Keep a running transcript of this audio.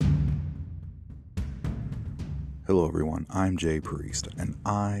Hello everyone, I'm Jay Priest, and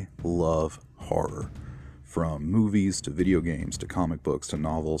I love horror. From movies to video games to comic books to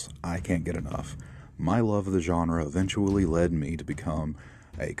novels, I can't get enough. My love of the genre eventually led me to become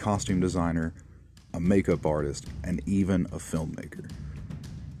a costume designer, a makeup artist, and even a filmmaker.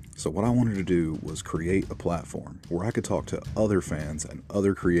 So what I wanted to do was create a platform where I could talk to other fans and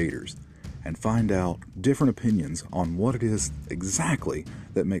other creators and find out different opinions on what it is exactly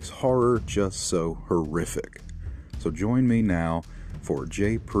that makes horror just so horrific. So join me now for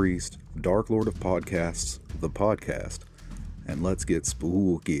Jay Priest, Dark Lord of Podcasts, the podcast, and let's get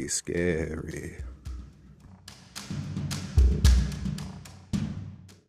spooky scary.